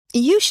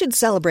You should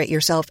celebrate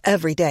yourself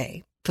every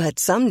day, but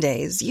some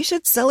days you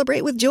should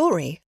celebrate with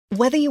jewelry.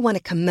 Whether you want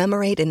to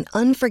commemorate an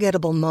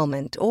unforgettable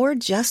moment or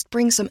just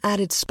bring some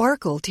added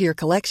sparkle to your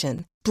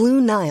collection,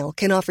 Blue Nile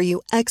can offer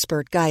you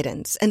expert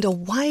guidance and a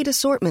wide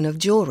assortment of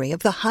jewelry of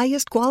the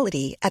highest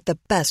quality at the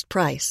best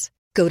price.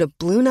 Go to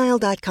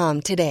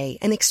BlueNile.com today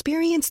and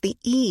experience the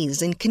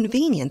ease and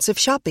convenience of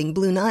shopping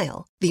Blue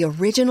Nile, the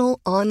original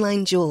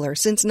online jeweler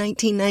since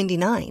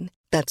 1999.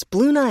 That's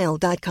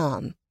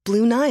BlueNile.com.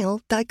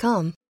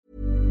 BlueNile.com.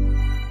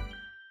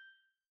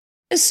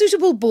 A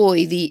Suitable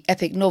Boy, the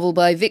epic novel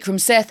by Vikram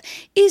Seth,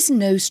 is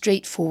no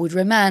straightforward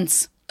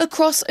romance.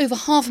 Across over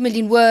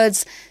 500,000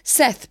 words,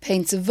 Seth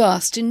paints a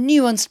vast and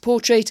nuanced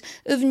portrait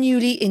of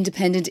newly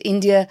independent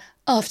India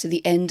after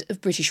the end of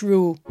British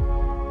rule.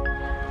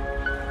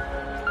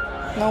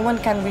 No one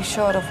can be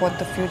sure of what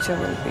the future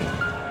will be.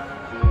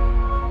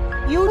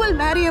 You will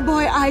marry a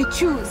boy I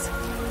choose.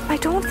 I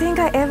don't think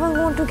I ever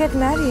want to get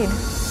married.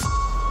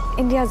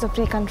 India's a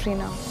free country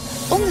now.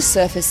 On the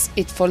surface,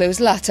 it follows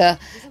Lata,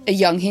 a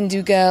young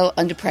Hindu girl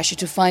under pressure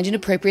to find an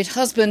appropriate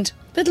husband.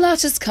 But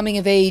Lata's coming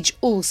of age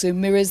also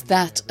mirrors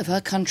that of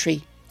her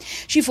country.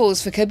 She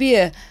falls for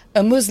Kabir,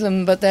 a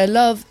Muslim, but their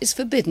love is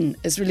forbidden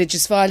as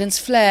religious violence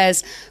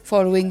flares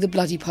following the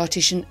bloody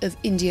partition of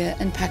India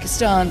and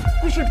Pakistan.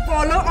 We should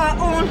follow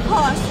our own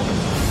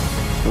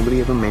path. Nobody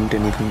ever meant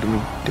anything to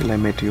me till I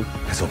met you.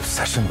 His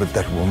obsession with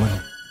that woman.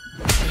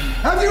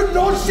 Have you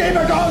no shame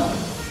at all?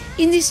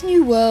 In this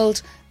new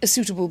world, A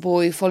Suitable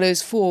Boy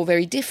follows 4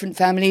 very different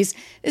families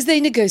as they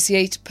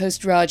negotiate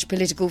post-Raj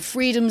political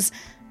freedoms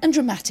and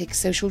dramatic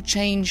social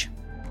change.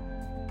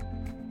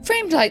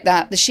 Framed like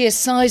that, the sheer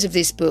size of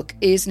this book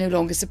is no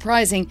longer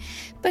surprising,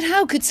 but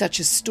how could such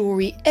a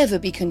story ever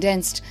be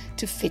condensed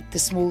to fit the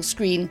small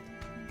screen?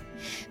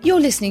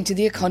 You're listening to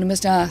The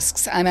Economist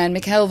Asks. I'm Anne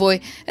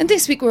McElvoy, and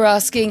this week we're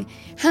asking,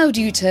 how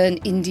do you turn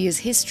India's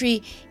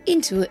history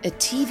into a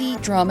TV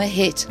drama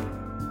hit?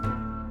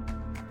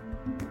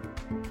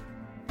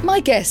 My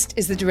guest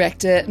is the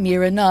director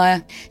Mira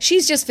Nair.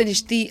 She's just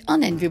finished the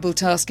unenviable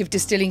task of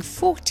distilling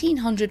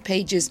 1,400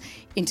 pages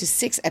into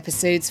 6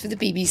 episodes for the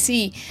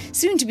BBC,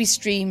 soon to be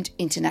streamed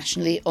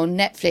internationally on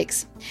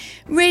Netflix.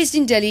 Raised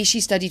in Delhi, she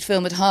studied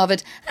film at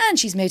Harvard, and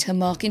she's made her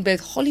mark in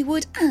both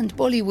Hollywood and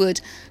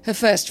Bollywood. Her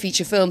first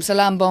feature film,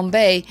 Salam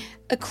Bombay,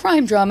 a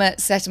crime drama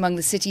set among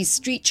the city's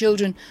street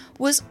children,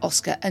 was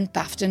Oscar and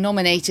BAFTA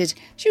nominated.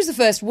 She was the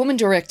first woman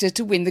director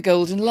to win the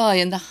Golden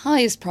Lion, the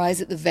highest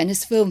prize at the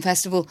Venice Film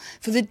Festival,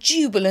 for the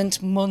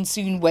jubilant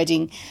Monsoon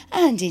Wedding.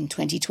 And in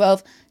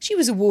 2012, she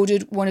was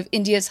awarded one of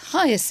India's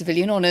highest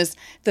civilian honours,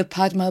 the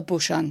Padma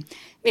Bhushan.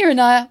 Mira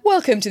Nair,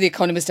 welcome to The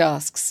Economist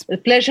Asks. A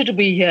pleasure to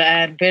be here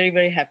and very,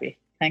 very happy.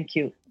 Thank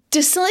you.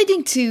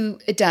 Deciding to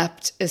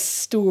adapt a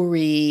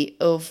story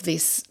of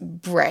this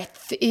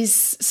breadth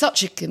is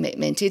such a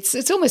commitment.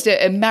 It's almost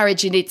a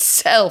marriage in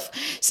itself.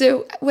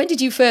 So when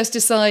did you first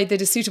decide that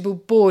A Suitable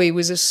Boy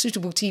was a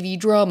suitable TV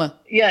drama?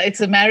 Yeah,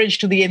 it's a marriage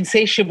to the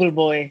insatiable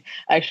boy,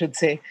 I should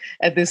say,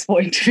 at this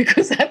point,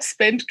 because I've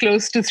spent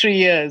close to 3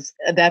 years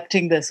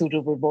adapting The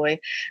Suitable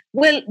Boy.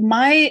 Well,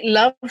 my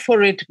love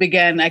for it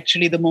began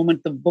actually the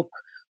moment the book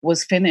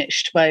was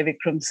finished by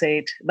Vikram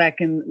Seth back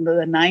in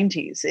the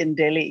 90s in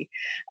Delhi.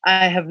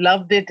 I have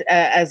loved it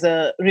as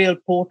a real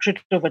portrait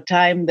of a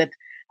time that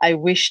I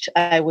wished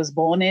I was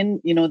born in.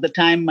 You know, the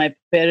time my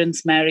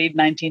parents married,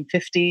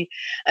 1950,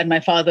 and my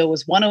father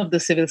was one of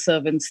the civil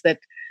servants that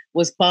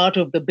was part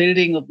of the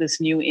building of this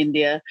new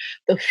India,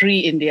 the free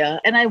India.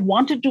 And I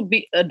wanted to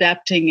be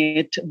adapting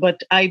it,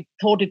 but I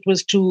thought it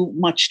was too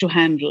much to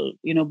handle,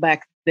 you know,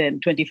 back then,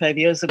 25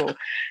 years ago.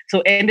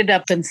 So ended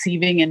up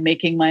conceiving and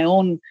making my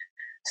own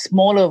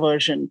smaller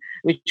version,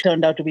 which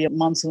turned out to be a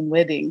monsoon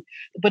wedding.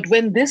 But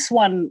when this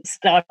one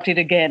started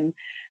again,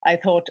 I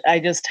thought I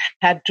just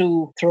had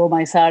to throw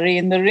my sari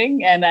in the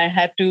ring, and I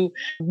had to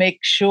make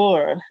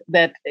sure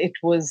that it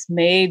was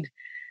made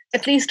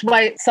at least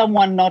by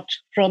someone not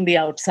from the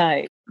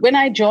outside. When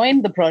I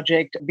joined the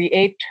project, the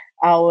 8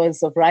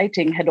 hours of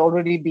writing had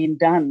already been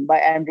done by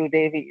Andrew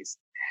Davies.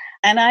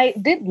 And I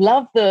did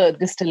love the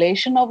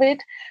distillation of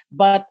it,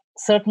 but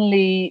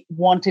certainly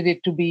wanted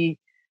it to be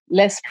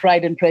less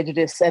Pride and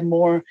Prejudice and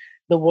more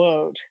the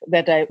world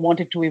that I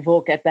wanted to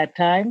evoke at that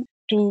time,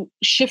 to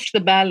shift the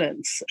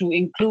balance, to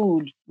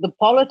include the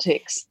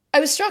politics.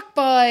 I was struck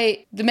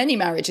by the many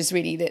marriages,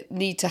 really, that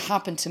need to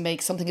happen to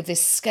make something of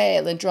this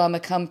scale and drama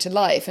come to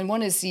life. And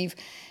one, as you've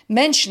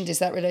mentioned, is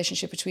that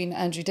relationship between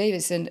Andrew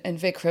Davies and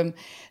Vikram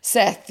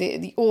Seth,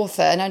 the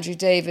author, and Andrew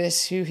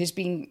Davies, who has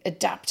been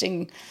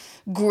adapting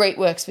great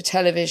works for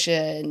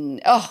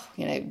television,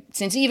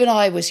 since even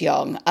I was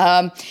young.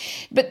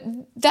 But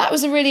that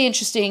was a really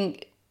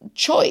interesting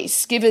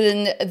choice,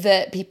 given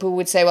that people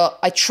would say, well,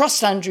 I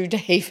trust Andrew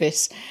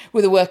Davies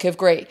with a work of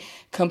great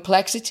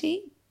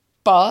complexity,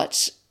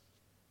 but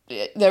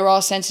there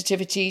are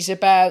sensitivities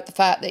about the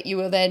fact that you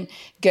are then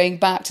going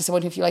back to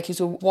someone who, if you like, is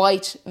a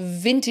white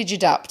vintage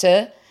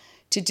adapter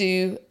to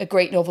do a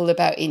great novel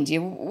about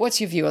India.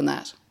 What's your view on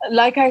that?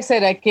 Like I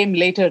said, I came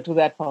later to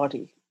that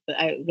party.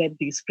 I read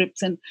these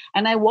scripts and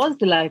I was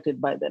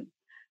delighted by them.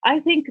 I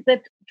think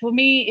that for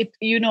me,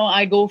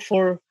 I go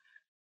for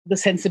the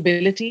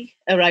sensibility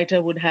a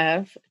writer would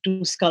have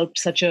to sculpt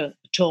such a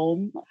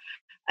tome.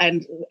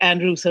 And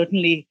Andrew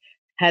certainly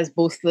has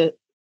both the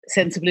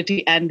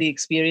sensibility and the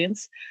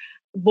experience.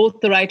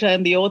 Both the writer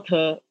and the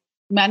author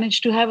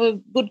managed to have a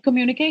good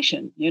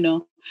communication.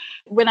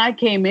 When I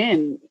came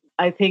in,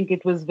 I think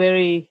it was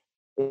very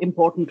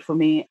important for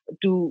me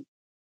to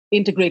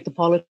integrate the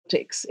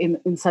politics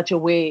in such a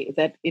way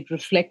that it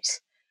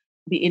reflects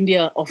the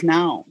India of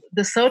now.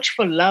 The search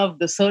for love,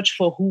 the search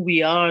for who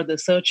we are, the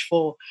search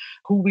for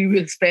who we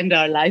will spend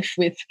our life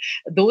with,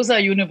 those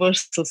are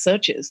universal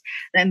searches.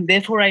 And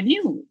therefore, I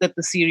knew that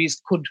the series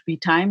could be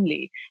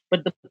timely,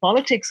 but the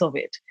politics of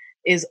it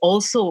is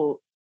also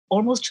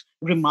almost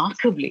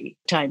remarkably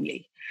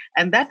timely.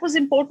 And that was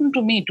important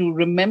to me to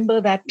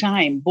remember that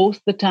time, both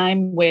the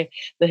time where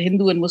the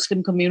Hindu and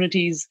Muslim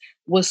communities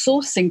were so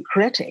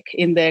syncretic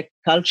in their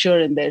culture,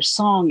 in their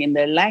song, in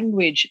their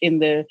language, in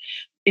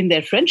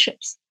their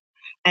friendships,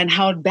 and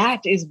how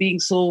that is being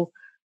so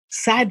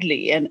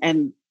sadly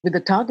and with a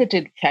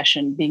targeted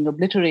fashion being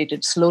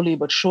obliterated slowly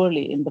but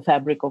surely in the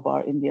fabric of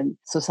our Indian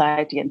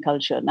society and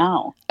culture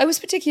now. I was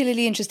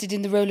particularly interested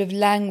in the role of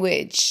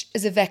language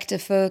as a vector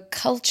for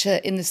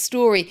culture in the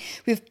story.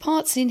 We have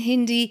parts in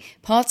Hindi,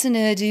 parts in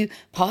Urdu,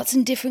 parts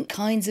in different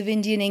kinds of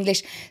Indian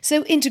English,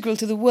 so integral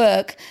to the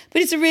work.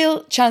 But it's a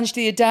real challenge to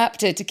the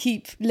adapter to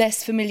keep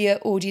less familiar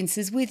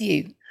audiences with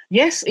you.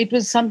 Yes, it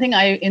was something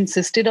I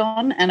insisted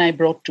on and I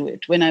brought to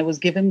it. When I was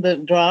given the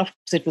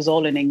drafts, it was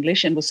all in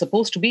English and was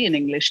supposed to be in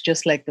English,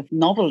 just like the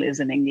novel is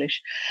in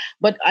English.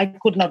 But I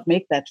could not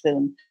make that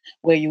film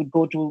where you'd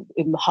go to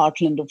in the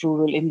heartland of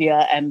rural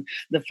India and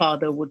the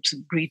father would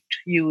greet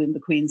you in the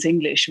Queen's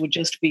English. It would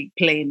just be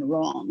plain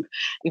wrong.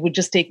 It would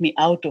just take me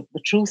out of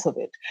the truth of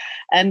it.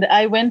 And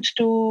I went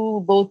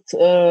to both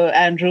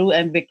Andrew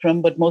and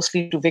Vikram, but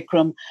mostly to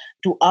Vikram,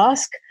 to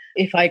ask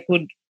if I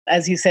could.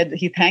 As he said,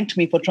 he thanked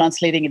me for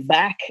translating it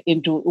back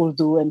into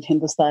Urdu and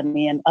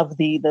Hindustani and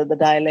Avdi, the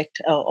dialect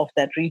of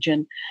that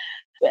region.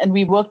 And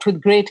we worked with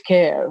great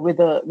care with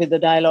a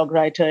dialogue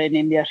writer in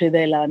India,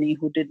 Hriday Lani,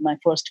 who did my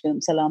first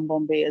film, Salam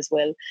Bombay, as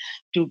well,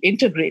 to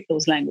integrate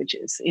those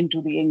languages into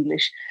the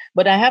English.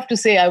 But I have to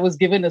say, I was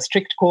given a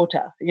strict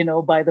quota,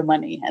 by the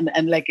money.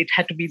 And like it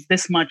had to be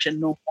this much and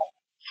no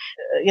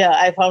more.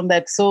 I found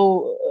that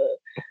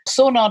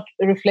so not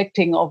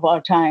reflecting of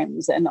our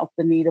times and of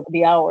the need of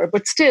the hour.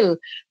 But still,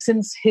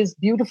 since his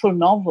beautiful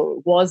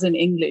novel was in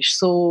English,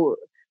 so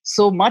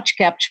much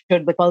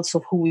captured the pulse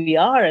of who we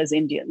are as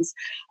Indians,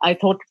 I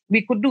thought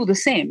we could do the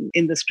same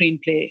in the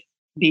screenplay,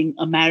 being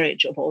a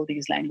marriage of all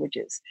these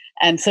languages.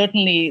 And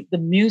certainly the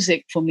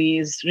music for me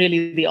is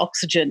really the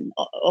oxygen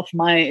of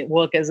my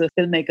work as a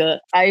filmmaker.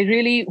 I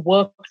really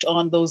worked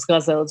on those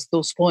ghazals,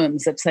 those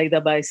poems that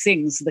Saidabai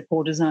sings, the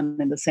courtesan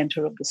in the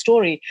center of the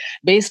story,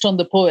 based on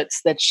the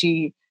poets that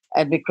she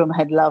and Vikram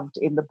had loved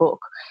in the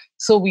book.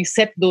 So we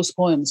set those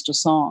poems to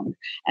song.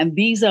 And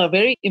these are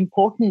very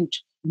important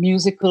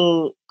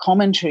musical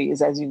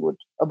commentaries, as you would,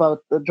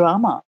 about the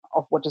drama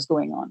of what is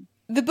going on.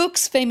 The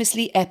book's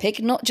famously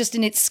epic, not just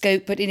in its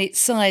scope, but in its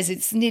size.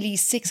 It's nearly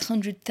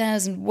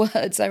 600,000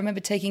 words. I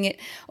remember taking it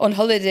on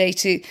holiday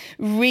to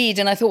read,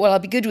 and I thought, well, I'll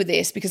be good with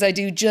this because I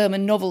do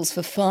German novels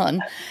for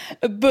fun.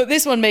 But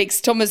this one makes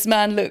Thomas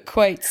Mann look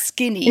quite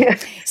skinny. Yeah.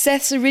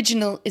 Seth's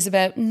original is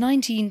about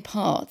 19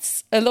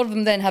 parts. A lot of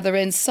them then have their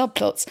own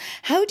subplots.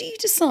 How do you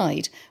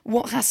decide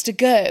what has to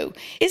go?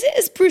 Is it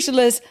as brutal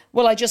as,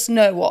 well, I just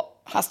know what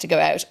has to go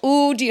out,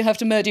 or do you have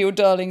to murder your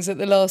darlings at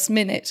the last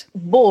minute?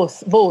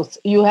 Both.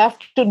 You have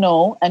to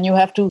know, and you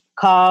have to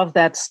carve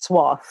that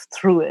swath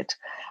through it,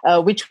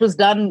 which was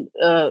done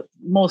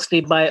mostly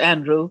by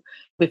Andrew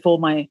before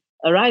my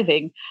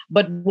arriving.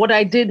 But what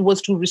I did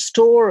was to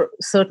restore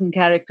certain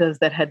characters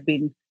that had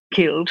been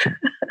killed.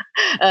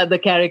 The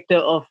character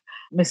of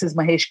Mrs.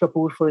 Mahesh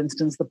Kapoor, for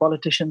instance, the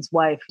politician's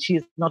wife,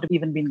 she's not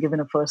even been given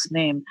a first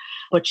name,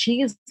 but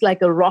she is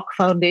like a rock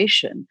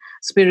foundation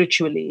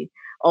spiritually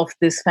of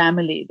this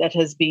family that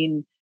has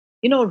been,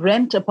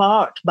 rent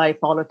apart by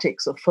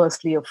politics of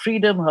firstly of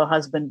freedom, her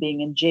husband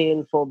being in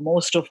jail for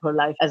most of her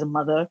life as a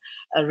mother,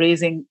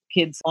 raising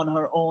kids on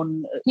her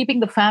own, keeping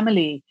the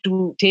family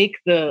to take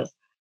the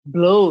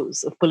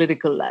blows of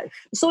political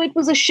life. So it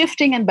was a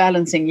shifting and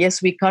balancing.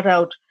 Yes, we cut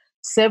out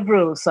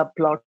several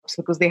subplots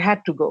because they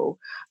had to go.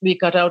 We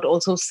cut out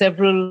also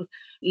several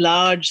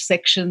large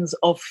sections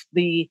of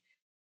the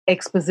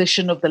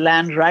exposition of the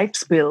land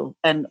rights bill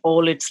and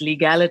all its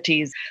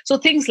legalities. So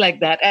things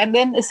like that. And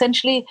then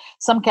essentially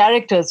some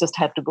characters just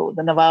had to go.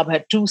 The Nawab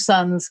had two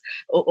sons.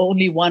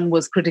 Only one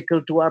was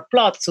critical to our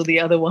plot, so the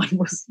other one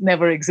was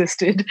never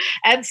existed,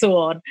 and so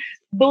on.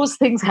 Those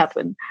things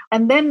happen.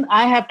 And then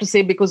I have to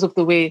say, because of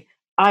the way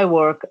I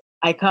work,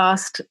 I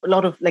cast a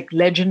lot of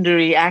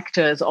legendary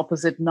actors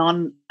opposite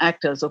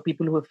non-actors or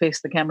people who have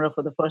faced the camera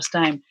for the first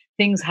time.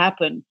 Things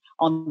happen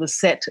on the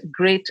set.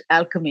 Great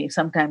alchemy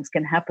sometimes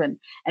can happen.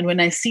 And when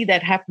I see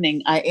that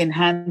happening, I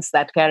enhance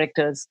that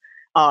character's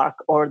arc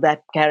or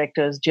that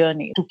character's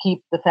journey to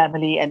keep the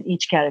family and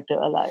each character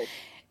alive.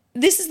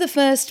 This is the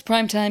first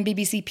primetime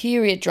BBC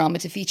period drama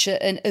to feature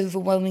an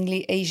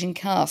overwhelmingly Asian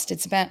cast.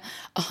 It's about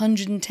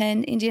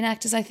 110 Indian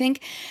actors, I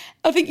think.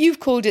 I think you've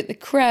called it the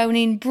crown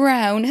in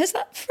brown. Has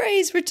that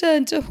phrase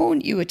returned to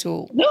haunt you at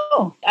all?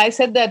 No, I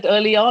said that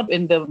early on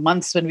in the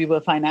months when we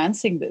were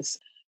financing this,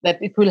 that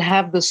it will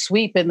have the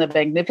sweep and the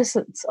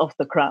magnificence of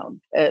the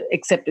crown,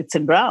 except it's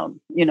in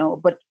brown,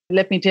 But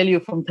let me tell you,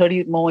 from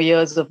 30 more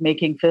years of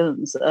making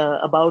films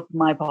about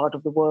my part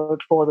of the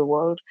world, for the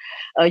world,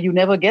 you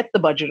never get the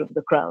budget of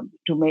the crown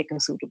to make a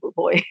suitable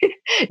boy.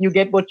 You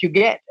get what you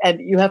get. And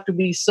you have to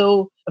be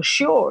so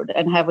assured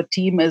and have a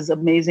team as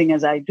amazing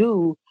as I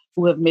do,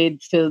 who have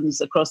made films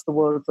across the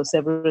world for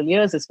several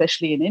years,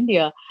 especially in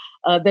India,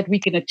 that we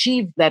can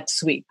achieve that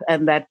sweep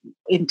and that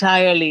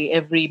entirely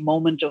every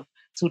moment of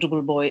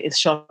Suitable Boy is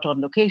shot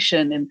on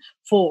location in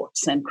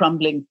forts and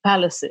crumbling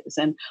palaces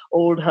and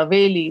old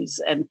havelis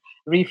and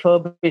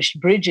refurbished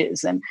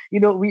bridges. And,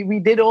 we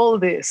did all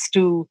this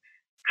to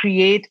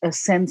create a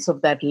sense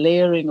of that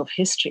layering of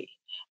history.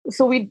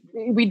 So we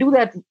do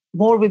that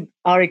more with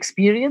our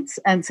experience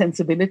and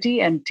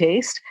sensibility and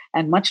taste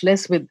and much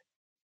less with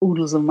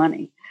oodles of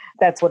money.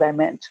 That's what I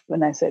meant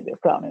when I said the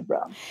crown in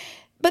brown.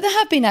 But there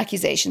have been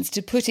accusations,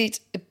 to put it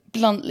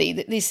bluntly,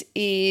 that this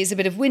is a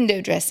bit of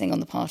window dressing on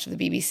the part of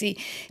the BBC,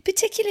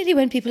 particularly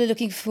when people are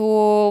looking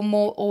for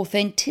more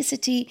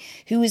authenticity,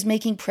 who is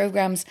making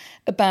programmes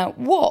about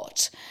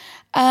what.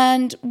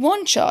 And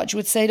one charge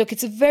would say, look,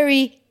 it's a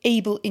very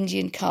able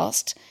Indian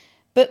cast,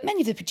 but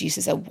many of the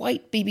producers are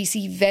white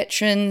BBC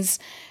veterans.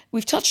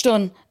 We've touched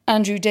on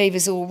Andrew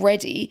Davis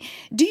already.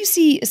 Do you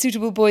see A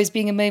Suitable Boy as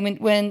being a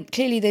moment when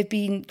clearly they've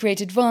been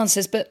great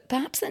advances, but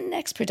perhaps the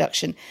next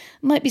production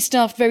might be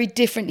staffed very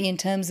differently in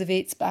terms of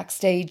its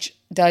backstage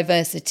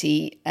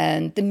diversity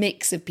and the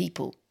mix of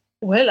people?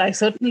 Well, I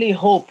certainly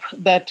hope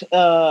that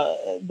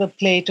the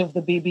plate of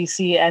the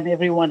BBC and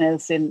everyone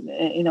else in,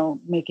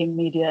 making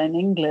media in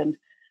England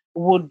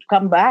would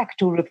come back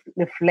to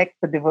reflect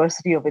the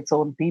diversity of its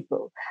own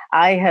people.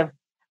 I have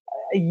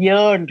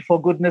yearned,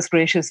 for goodness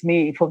gracious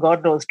me, for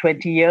God knows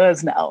 20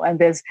 years now,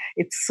 and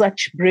it's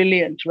such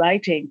brilliant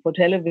writing for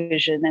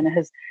television, and it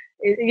has,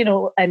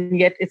 and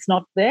yet it's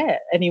not there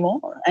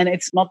anymore. And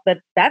it's not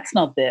that that's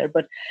not there,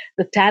 but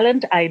the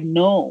talent I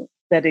know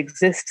that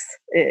exists,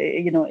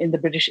 in the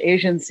British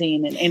Asian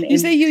scene. You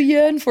say you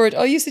yearn for it.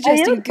 Are you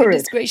suggesting,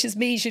 goodness gracious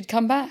me, should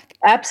come back?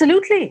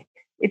 Absolutely.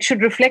 It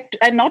should reflect,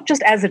 and not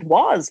just as it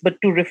was, but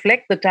to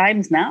reflect the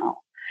times now.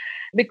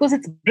 Because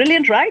it's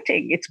brilliant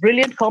writing, it's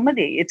brilliant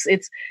comedy.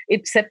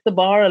 It set the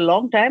bar a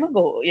long time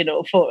ago,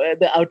 for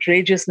the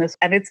outrageousness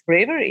and its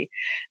bravery.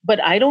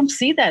 But I don't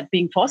see that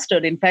being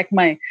fostered. In fact,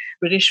 my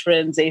British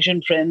friends,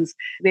 Asian friends,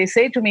 they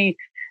say to me,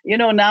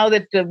 now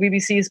that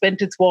BBC spent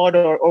its wad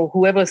or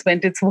whoever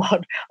spent its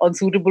wad on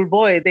Suitable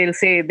Boy, they'll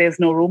say there's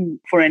no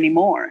room for any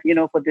more,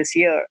 for this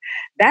year.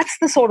 That's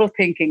the sort of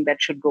thinking that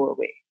should go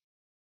away.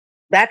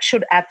 That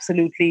should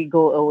absolutely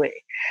go away.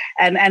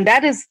 And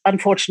that is,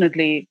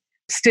 unfortunately,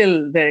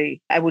 still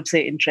very, I would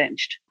say,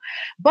 entrenched.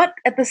 But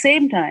at the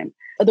same time,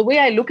 the way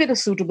I look at A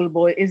Suitable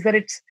Boy is that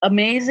it's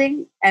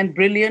amazing and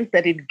brilliant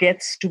that it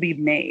gets to be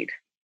made.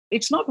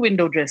 It's not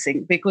window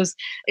dressing, because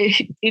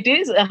it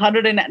is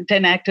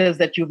 110 actors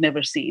that you've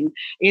never seen.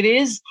 It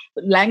is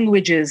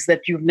languages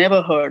that you've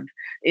never heard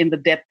in the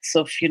depths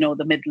of,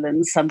 the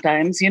Midlands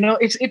sometimes.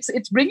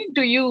 It's bringing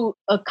to you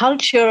a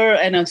culture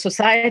and a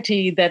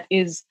society that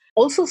is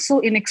also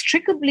so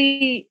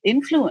inextricably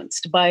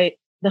influenced by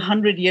the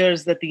 100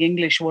 years that the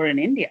English were in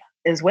India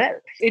as well.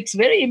 It's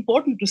very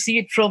important to see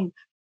it from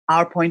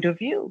our point of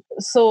view.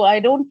 So I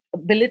don't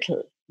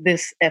belittle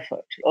this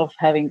effort of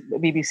having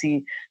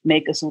BBC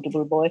make A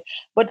Suitable Boy.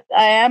 But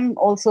I am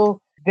also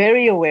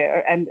very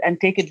aware and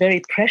take it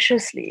very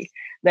preciously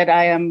that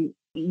I am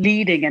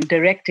leading and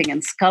directing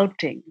and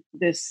sculpting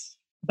this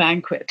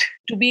banquet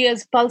to be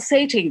as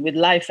pulsating with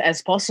life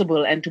as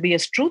possible and to be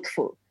as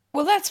truthful.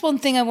 Well, that's one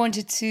thing I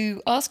wanted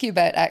to ask you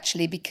about,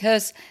 actually,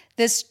 because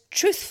there's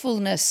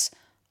truthfulness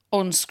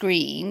on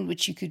screen,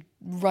 which you could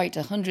write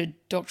 100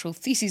 doctoral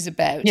theses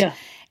about. Yeah.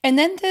 And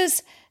then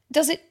does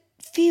it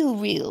feel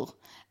real?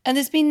 And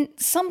there's been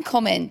some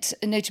comment,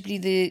 notably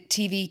the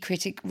TV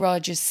critic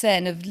Raja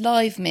Sen of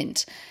Live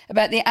Mint,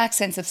 about the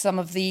accents of some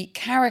of the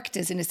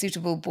characters in A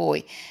Suitable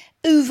Boy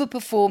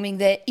overperforming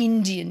their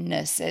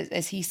Indianness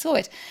as he saw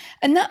it.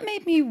 And that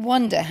made me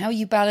wonder how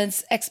you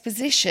balance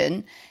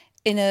exposition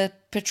in a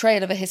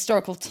portrayal of a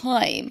historical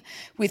time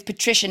with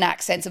patrician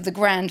accents of the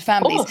grand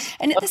families.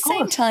 And at the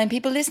same time,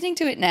 people listening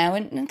to it now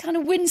and kind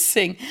of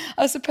wincing.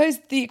 I suppose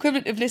the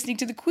equivalent of listening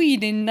to the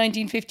Queen in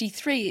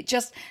 1953. It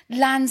just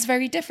lands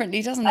very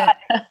differently, doesn't it?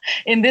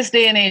 In this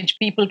day and age,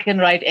 people can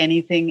write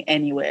anything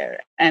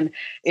anywhere. And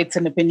it's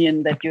an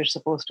opinion that you're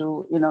supposed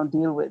to,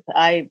 deal with.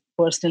 I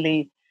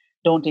personally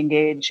don't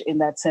engage in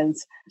that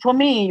sense. For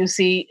me, you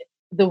see,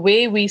 the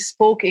way we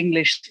spoke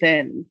English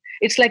then,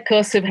 it's like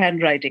cursive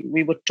handwriting.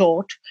 We were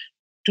taught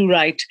to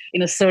write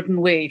in a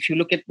certain way. If you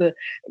look at the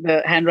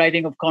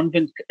handwriting of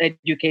convent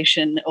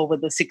education over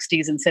the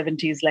 60s and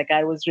 70s, like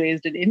I was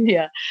raised in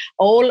India,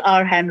 all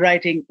our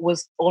handwriting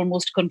was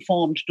almost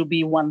conformed to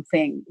be one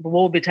thing.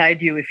 Woe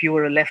betide you if you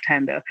were a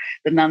left-hander.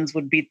 The nuns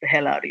would beat the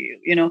hell out of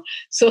you,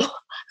 So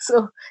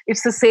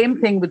it's the same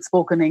thing with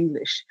spoken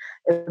English.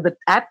 But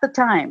at the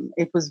time,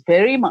 it was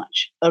very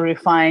much a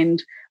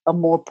refined, a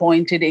more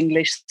pointed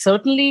English,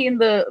 certainly in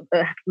the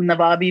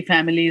Nawabi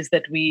families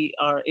that we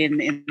are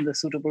in The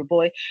Suitable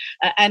Boy.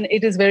 And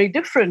it is very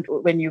different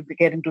when you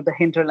get into the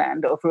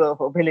hinterland of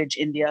village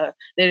India.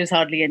 There is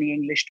hardly any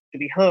English to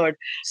be heard.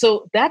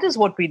 So that is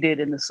what we did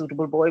in The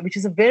Suitable Boy, which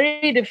is a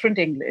very different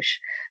English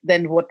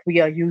than what we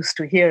are used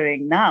to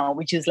hearing now,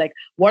 which is like,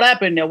 what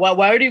happened?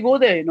 Why did you go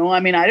there?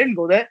 I didn't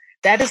go there.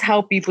 That is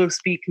how people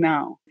speak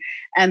now.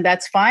 And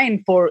that's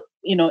fine for,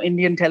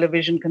 Indian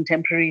television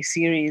contemporary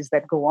series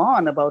that go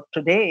on about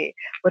today.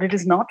 But it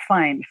is not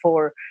fine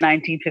for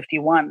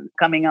 1951,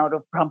 coming out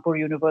of Brahmpur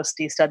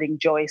University, studying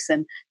Joyce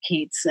and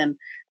Keats. And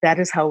that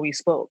is how we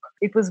spoke.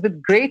 It was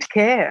with great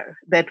care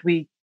that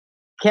we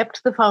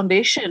kept the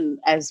foundation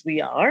as we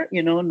are,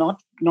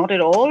 not at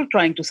all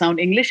trying to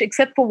sound English,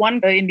 except for one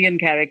Indian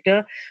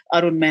character,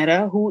 Arun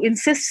Mehra, who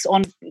insists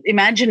on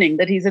imagining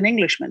that he's an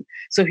Englishman.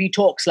 So he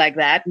talks like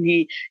that, and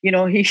he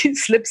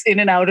slips in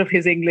and out of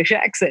his English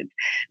accent.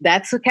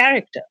 That's a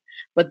character.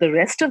 But the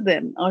rest of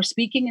them are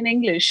speaking in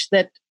English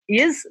that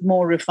is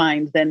more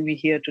refined than we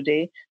hear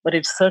today, but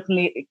it's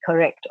certainly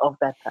correct of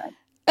that time.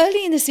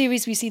 Early in the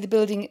series, we see the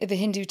building of a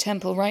Hindu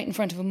temple right in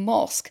front of a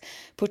mosque,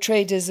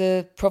 portrayed as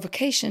a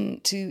provocation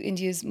to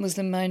India's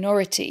Muslim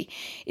minority.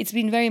 It's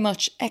been very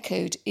much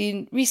echoed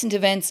in recent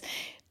events.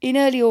 In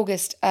early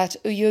August at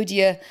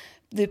Ayodhya,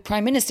 the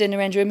Prime Minister,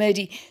 Narendra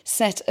Modi,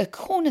 set a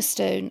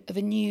cornerstone of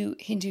a new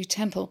Hindu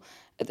temple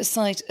at the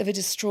site of a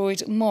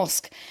destroyed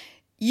mosque.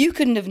 You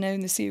couldn't have known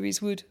the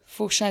series would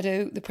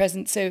foreshadow the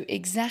present so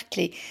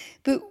exactly.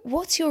 But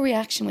what's your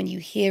reaction when you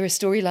hear a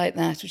story like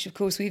that, which, of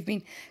course, we've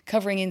been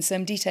covering in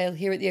some detail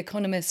here at The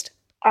Economist?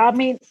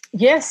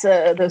 Yes,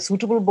 The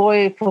Suitable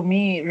Boy, for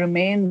me,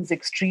 remains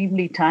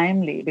extremely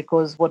timely,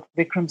 because what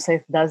Vikram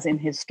Seth does in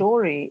his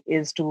story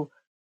is to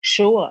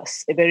show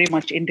us, very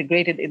much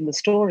integrated in the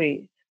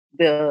story,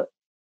 the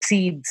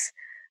seeds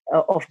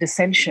of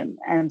dissension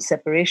and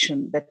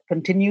separation that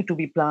continue to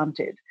be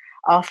planted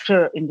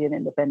after Indian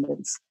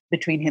independence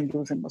between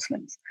Hindus and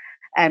Muslims.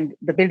 And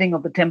the building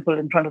of the temple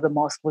in front of the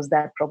mosque was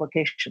that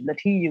provocation that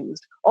he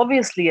used,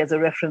 obviously as a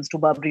reference to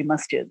Babri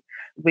Masjid,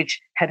 which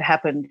had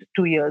happened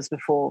 2 years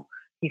before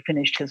he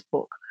finished his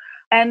book.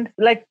 And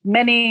like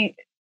many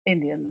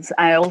Indians,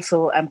 I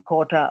also am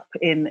caught up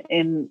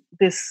in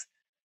this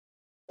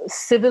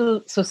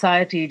civil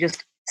society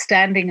just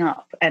standing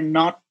up and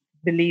not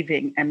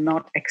believing and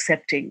not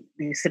accepting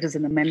these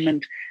Citizen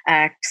Amendment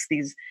Acts,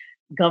 these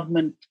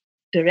government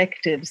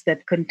directives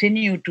that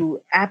continue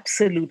to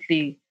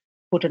absolutely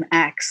put an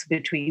axe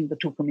between the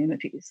two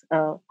communities.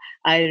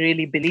 I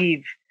really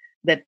believe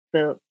that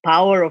the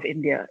power of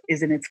India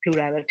is in its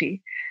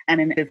plurality and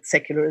in its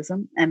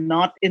secularism, and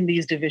not in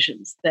these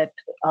divisions that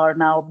are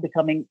now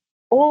becoming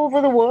all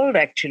over the world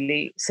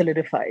actually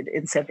solidified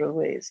in several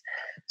ways.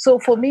 So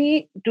for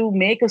me, to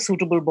make A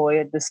Suitable Boy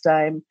at this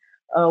time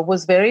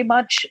was very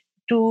much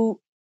to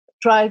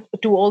try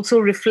to also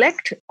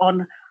reflect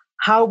on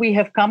how we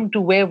have come to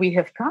where we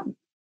have come.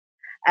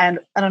 And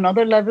on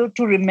another level,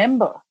 to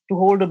remember, to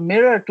hold a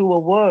mirror to a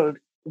world,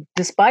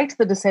 despite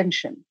the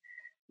dissension,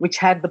 which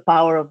had the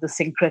power of the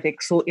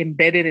syncretic so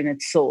embedded in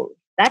its soul.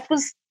 That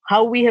was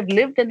how we have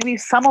lived, and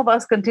some of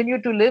us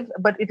continue to live,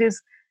 but it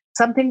is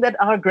something that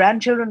our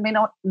grandchildren may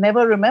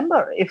never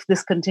remember if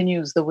this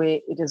continues the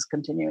way it is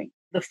continuing.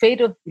 The fate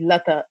of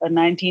Lata, a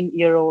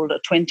 19-year-old, a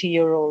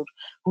 20-year-old,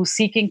 who's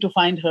seeking to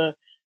find her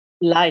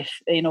life,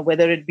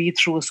 whether it be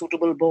through A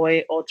Suitable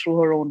Boy or through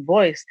her own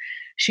voice,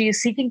 she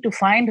is seeking to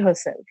find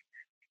herself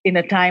in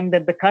a time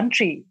that the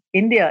country,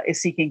 India,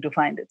 is seeking to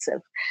find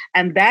itself.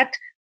 And that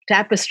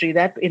tapestry,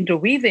 that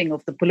interweaving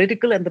of the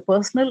political and the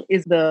personal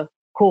is the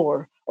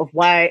core of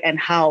why and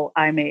how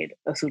I made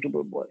A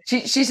Suitable Boy.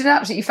 She's an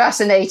absolutely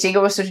fascinating,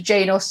 almost sort of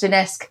Jane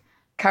Austen-esque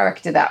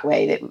character that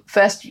way. That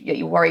first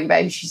you're worrying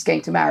about who she's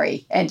going to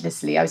marry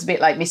endlessly. I was a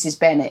bit like Mrs.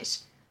 Bennet.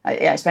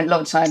 I spent a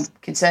long time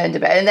concerned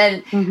about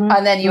it.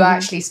 And then you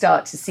actually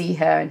start to see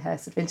her in her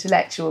sort of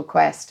intellectual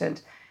quest and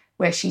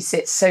where she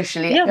sits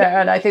socially. Yeah.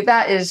 And I think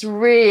that is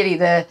really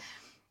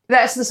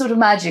that's the sort of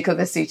magic of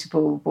A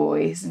Suitable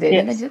Boy, isn't it? Yes.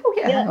 And then you go,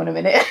 hang on a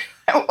minute.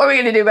 What are we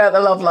going to do about the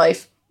love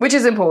life? Which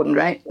is important,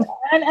 right?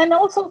 And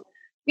also,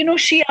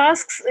 she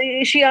asks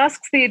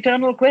the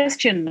eternal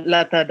question,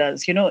 Lata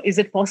does, is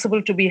it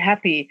possible to be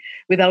happy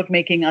without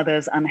making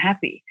others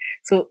unhappy?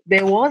 So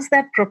there was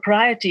that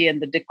propriety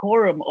and the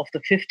decorum of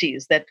the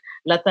 50s that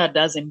Lata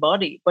does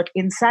embody, but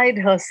inside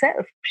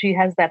herself, she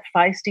has that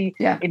feisty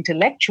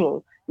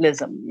intellectual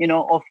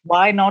of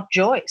why not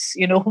Joyce?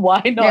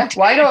 Why not?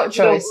 Why not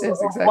Joyce? Yes,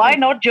 exactly. Why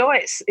not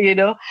Joyce?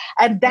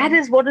 And that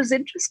is what is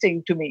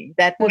interesting to me,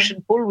 that push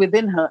and pull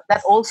within her.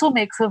 That also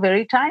makes her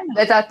very timeless.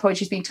 At that point,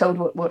 she's being told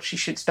what she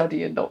should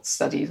study and not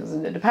study,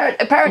 isn't it?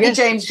 Apparently, yes,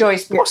 James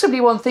Joyce,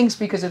 possibly one thinks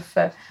because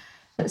of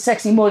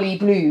Sexy Molly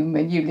Bloom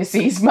and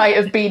Ulysses, might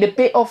have been a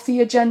bit off the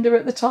agenda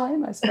at the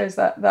time. I suppose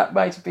that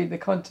might have been the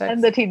context.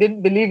 And that he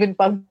didn't believe in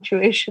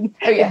punctuation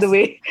in the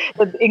way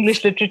that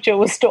English literature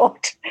was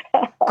taught.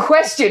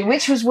 Question,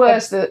 which was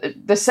worse,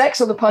 the sex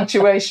or the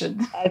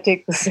punctuation? I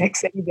take the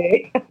sex any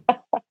day.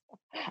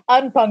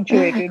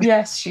 Unpunctuated.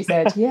 Yes, she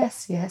said.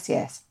 Yes.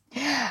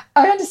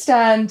 I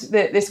understand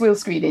that this will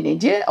screen in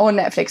India on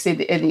Netflix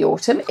in the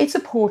autumn. It's a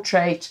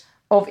portrait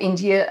of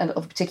India and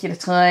of a particular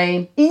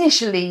time,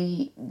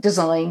 initially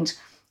designed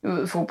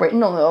for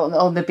Britain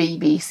on the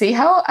BBC.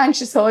 How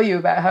anxious are you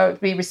about how it will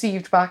be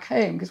received back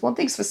home? Because one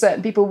thing's for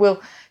certain, people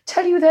will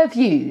tell you their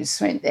views,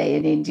 won't they,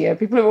 in India?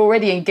 People are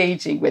already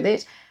engaging with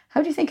it.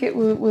 How do you think it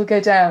will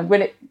go down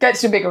when it gets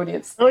to a big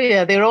audience? Oh,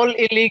 yeah, they're all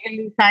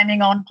illegally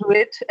signing on to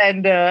it,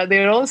 and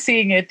they're all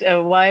seeing it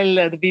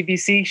while the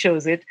BBC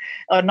shows it.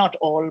 Not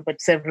all, but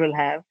several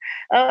have.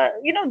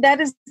 That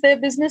is their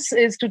business,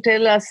 is to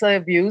tell us their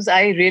views.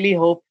 I really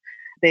hope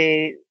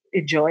they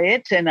enjoy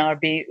it and are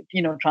being,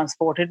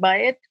 transported by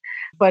it.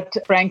 But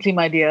frankly,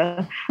 my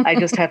dear, I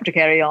just have to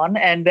carry on.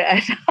 And,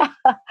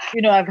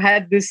 I've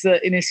had this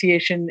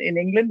initiation in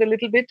England a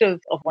little bit of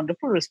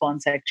wonderful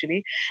response,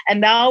 actually.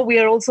 And now we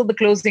are also the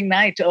closing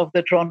night of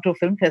the Toronto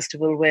Film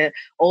Festival, where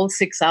all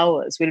 6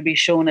 hours will be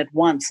shown at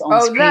once on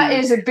screen. Oh, that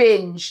is a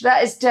binge.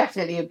 That is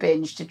definitely a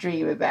binge to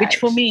dream about. Which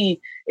for me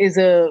is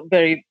a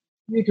very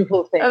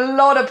beautiful thing. A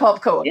lot of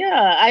popcorn.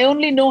 Yeah, I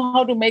only know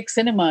how to make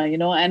cinema,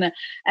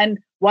 and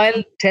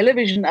while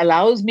television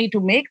allows me to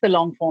make the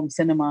long form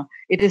cinema,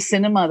 it is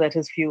cinema that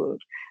has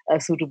fueled A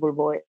Suitable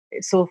Boy.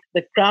 So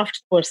the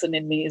craft person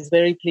in me is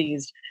very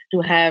pleased to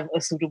have A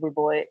Suitable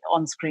Boy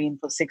on screen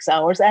for 6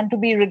 hours and to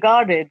be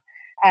regarded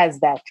as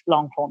that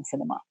long form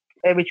cinema,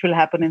 which will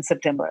happen in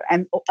September.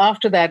 And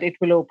after that, it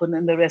will open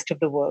in the rest of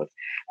the world,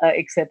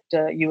 except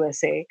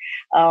USA.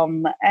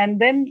 And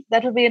then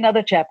that will be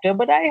another chapter.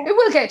 But it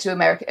will get to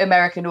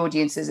American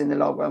audiences in the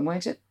long run,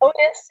 won't it? Oh,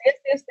 yes.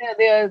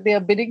 They are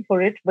bidding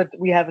for it, but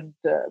we haven't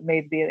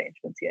made the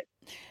arrangements yet.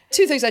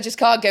 Two things I just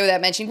can't go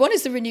without mentioning. One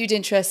is the renewed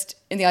interest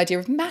in the idea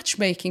of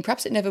matchmaking.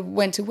 Perhaps it never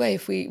went away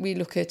if we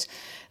look at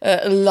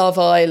Love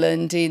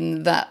Island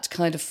in that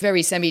kind of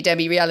very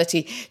semi-demi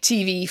reality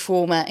TV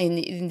format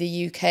in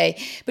the UK.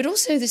 But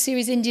also the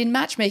series Indian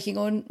Matchmaking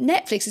on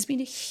Netflix has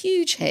been a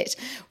huge hit.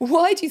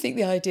 Why do you think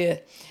the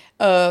idea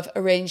of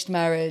arranged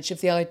marriage,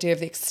 of the idea of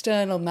the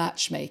external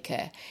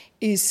matchmaker,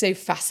 is so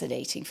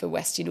fascinating for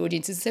Western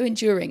audiences, so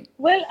enduring?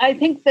 Well, I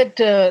think that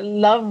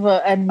love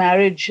and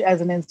marriage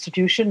as an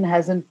institution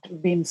hasn't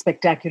been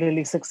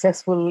spectacularly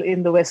successful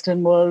in the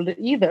Western world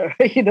either.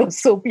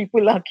 So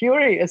people are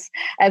curious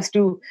as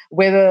to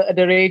whether an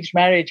arranged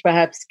marriage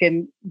perhaps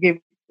can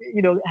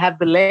have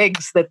the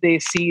legs that they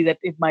see that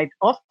it might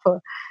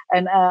offer.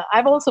 And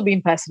I've also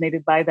been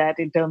fascinated by that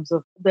in terms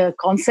of the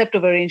concept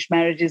of arranged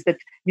marriage is that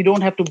you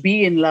don't have to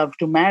be in love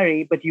to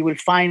marry, but you will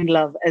find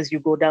love as you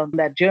go down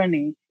that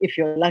journey if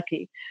you're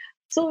lucky.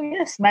 So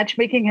yes,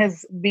 matchmaking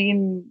has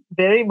been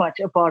very much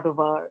a part of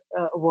our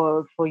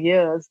world for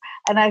years.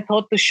 And I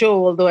thought the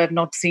show, although I've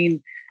not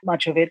seen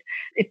much of it,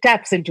 it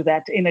taps into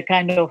that in a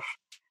kind of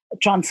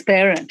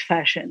transparent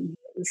fashion.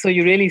 So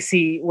you really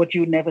see what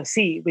you never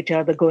see, which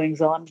are the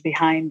goings-on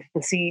behind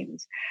the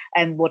scenes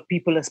and what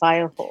people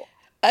aspire for.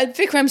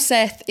 Vikram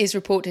Seth is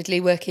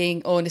reportedly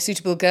working on A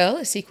Suitable Girl,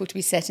 a sequel to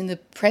be set in the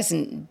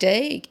present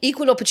day.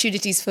 Equal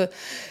opportunities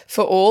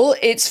for all.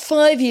 It's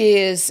 5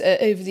 years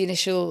over the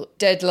initial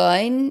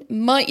deadline,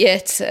 might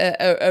yet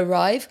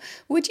arrive.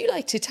 Would you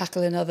like to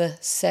tackle another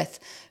Seth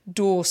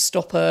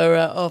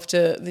doorstopper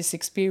after this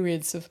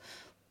experience of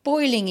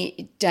boiling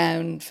it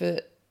down for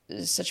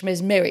such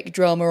mesmeric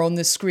drama on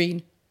the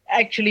screen?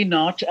 Actually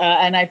not.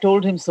 And I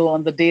told him so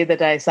on the day that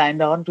I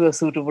signed on to A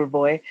Suitable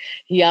Boy.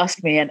 He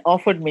asked me and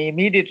offered me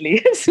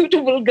immediately A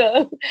Suitable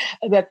Girl.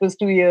 That was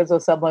 2 years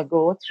or some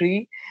ago,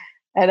 3.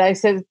 And I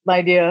said,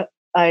 my dear,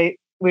 I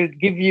will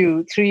give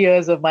you 3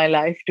 years of my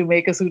life to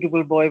make A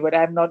Suitable Boy, but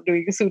I'm not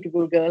doing A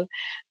Suitable Girl.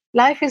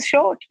 Life is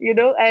short,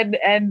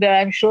 and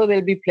I'm sure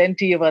there'll be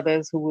plenty of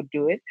others who would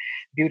do it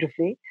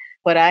beautifully.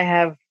 But I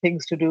have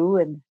things to do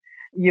and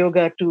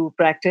yoga to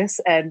practice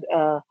and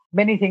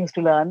many things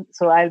to learn.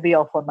 So I'll be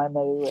off on my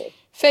merry way.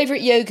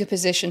 Favourite yoga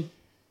position?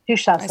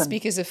 Shishasana. I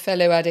speak as a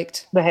fellow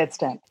addict. The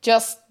headstand.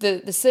 Just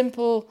the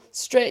simple,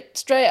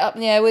 straight up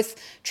in the air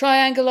with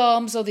triangle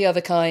arms or the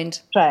other kind?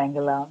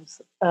 Triangle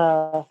arms.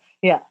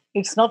 Yeah,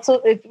 it's not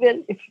so.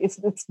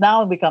 It's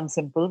now become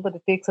simple, but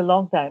it takes a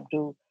long time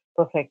to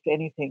perfect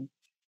anything.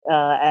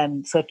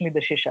 And certainly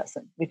the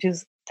Shishasana, which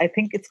is, I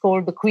think it's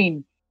called the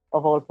queen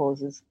of all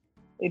poses.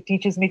 It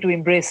teaches me to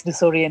embrace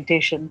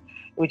disorientation,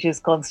 which is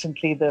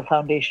constantly the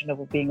foundation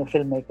of being a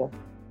filmmaker.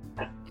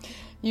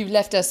 You've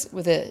left us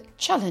with a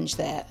challenge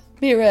there.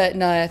 Mira,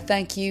 Nair,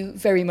 thank you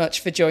very much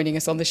for joining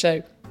us on the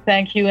show.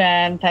 Thank you,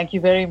 Anne. Thank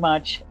you very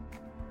much.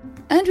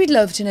 And we'd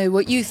love to know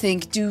what you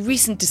think. Do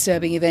recent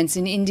disturbing events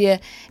in India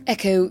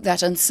echo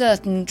that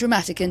uncertain,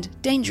 dramatic and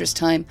dangerous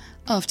time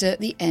after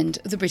the end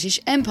of the British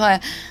Empire?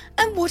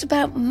 And what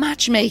about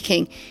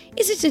matchmaking?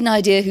 Is it an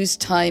idea whose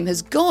time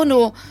has gone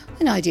or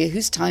an idea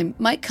whose time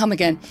might come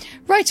again?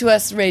 Write to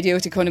us,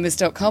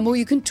 radio@economist.com, or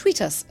you can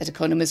tweet us at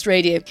Economist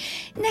Radio.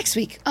 Next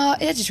week, our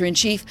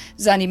editor-in-chief,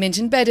 Zanny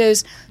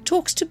Minton-Beddoes,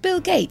 talks to Bill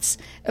Gates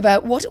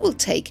about what it will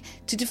take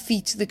to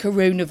defeat the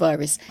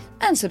coronavirus.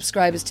 And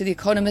subscribers to The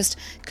Economist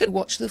could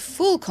watch the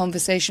full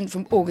conversation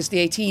from August the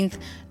 18th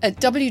at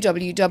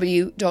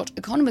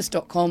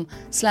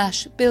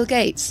www.economist.com/Bill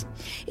Gates.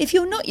 If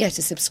you're not yet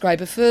a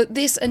subscriber for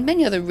this and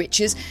many other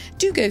riches,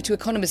 do go to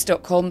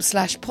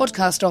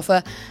economist.com/podcast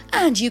offer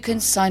and you can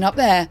sign up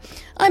there.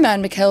 I'm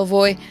Anne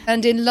McElvoy,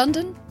 and in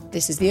London,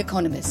 this is The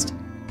Economist.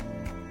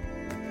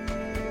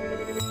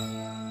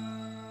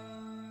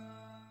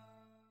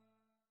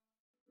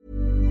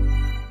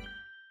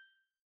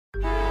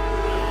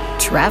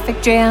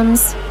 Traffic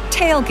jams,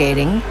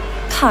 tailgating,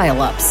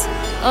 pile-ups.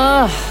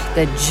 Ugh,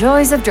 the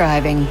joys of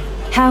driving.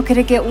 How could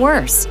it get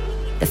worse?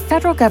 The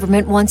federal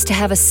government wants to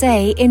have a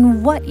say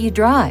in what you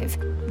drive.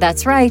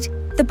 That's right.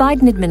 The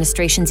Biden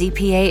administration's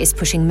EPA is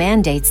pushing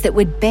mandates that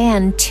would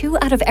ban 2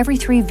 out of every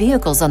 3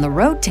 vehicles on the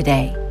road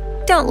today.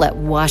 Don't let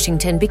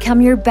Washington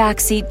become your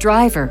backseat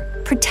driver.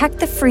 Protect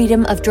the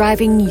freedom of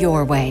driving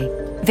your way.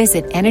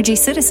 Visit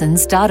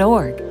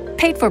EnergyCitizens.org.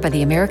 Paid for by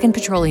the American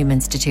Petroleum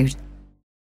Institute.